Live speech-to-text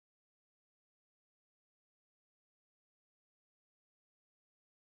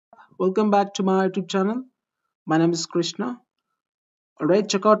Welcome back to my YouTube channel. My name is Krishna. Alright,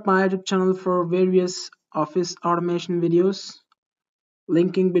 check out my YouTube channel for various office automation videos,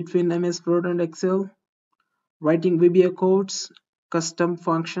 linking between MS Word and Excel, writing VBA codes, custom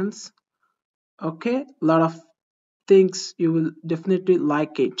functions. Okay, a lot of things you will definitely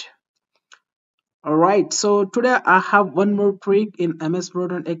like it. Alright, so today I have one more trick in MS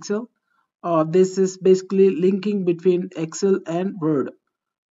Word and Excel. This is basically linking between Excel and Word.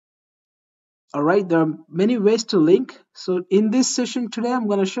 Alright, there are many ways to link. So in this session today, I'm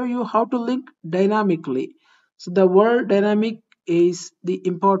going to show you how to link dynamically. So the word dynamic is the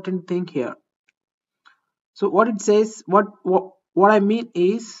important thing here. So what it says, what I mean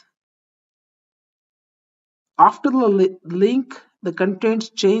is, after the link, the contents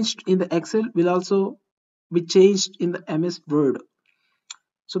changed in the Excel will also be changed in the MS Word.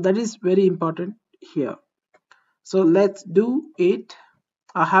 So that is very important here. So let's do it.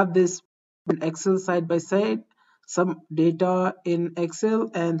 I have this in Excel side by side, some data in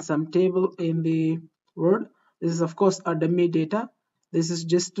Excel and some table in the Word. This is of course a dummy data. This is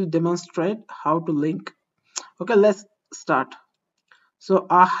just to demonstrate how to link. Okay, let's start. So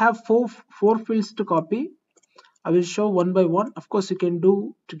I have four fields to copy. I will show one by one. Of course you can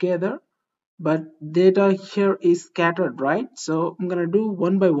do together, but data here is scattered, right? So I'm gonna do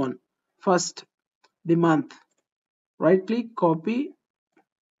one by one. First, the month. Right click, copy.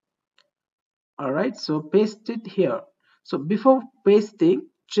 Alright, so paste it here. So before pasting,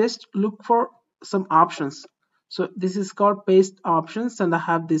 just look for some options. So this is called paste options, and I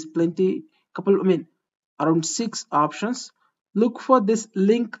have this plenty around 6 options. Look for this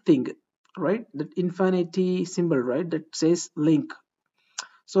link thing, right? That infinity symbol, right? That says link.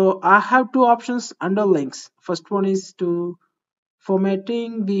 So I have two options under links. First one is to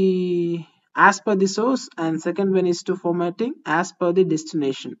formatting the as per the source, and second one is to formatting as per the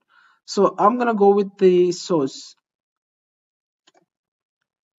destination. So I'm gonna go with the source.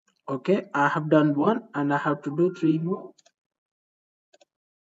 Okay, I have done one and I have to do three more.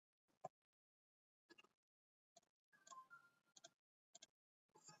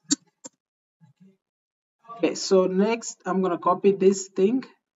 Okay, so next I'm gonna copy this thing,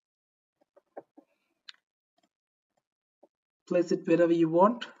 place it wherever you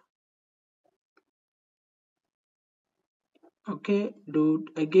want. Okay, do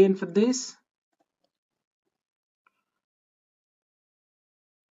it again for this.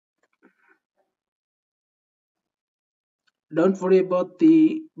 Don't worry about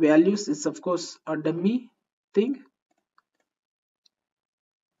the values, it's of course a dummy thing.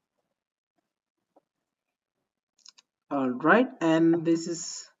 All right, and this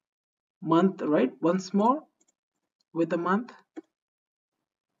is month, right? Once more with a month.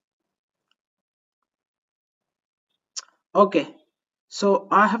 Okay, so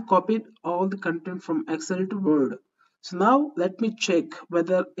I have copied all the content from Excel to Word. So now let me check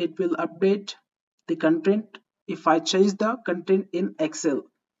whether it will update the content if I change the content in Excel.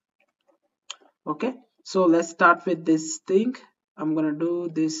 Okay, so let's start with this thing. I'm gonna do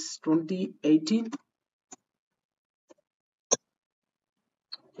this 2018.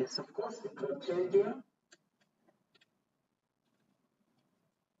 Yes, of course, it will change here.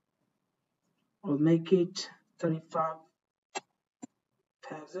 I'll make it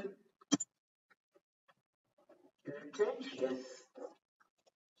 35,000. Will it change? Yes.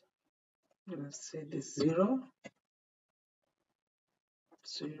 Let's say this 0,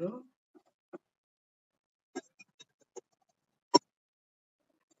 0.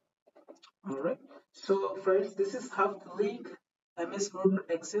 Alright, so friends, this is how to link MS Word or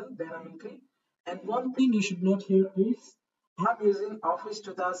Excel dynamically. And one thing you should note here is I'm using Office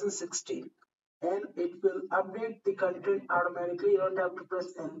 2016 and it will update the content automatically. You don't have to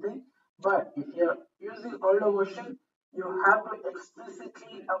press anything. But if you're using older version, you have to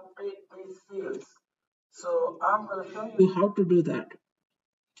explicitly update these fields. So I'm going to show you how to do that.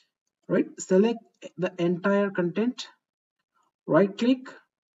 Right, select the entire content, right click,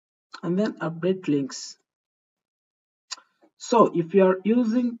 and then update links. So if you are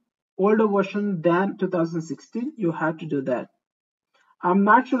using older version than 2016, you have to do that. I'm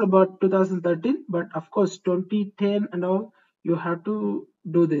not sure about 2013, but of course 2010 and all, you have to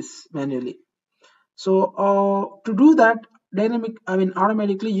do this manually. So to do that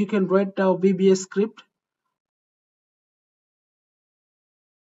automatically, you can write a VBA script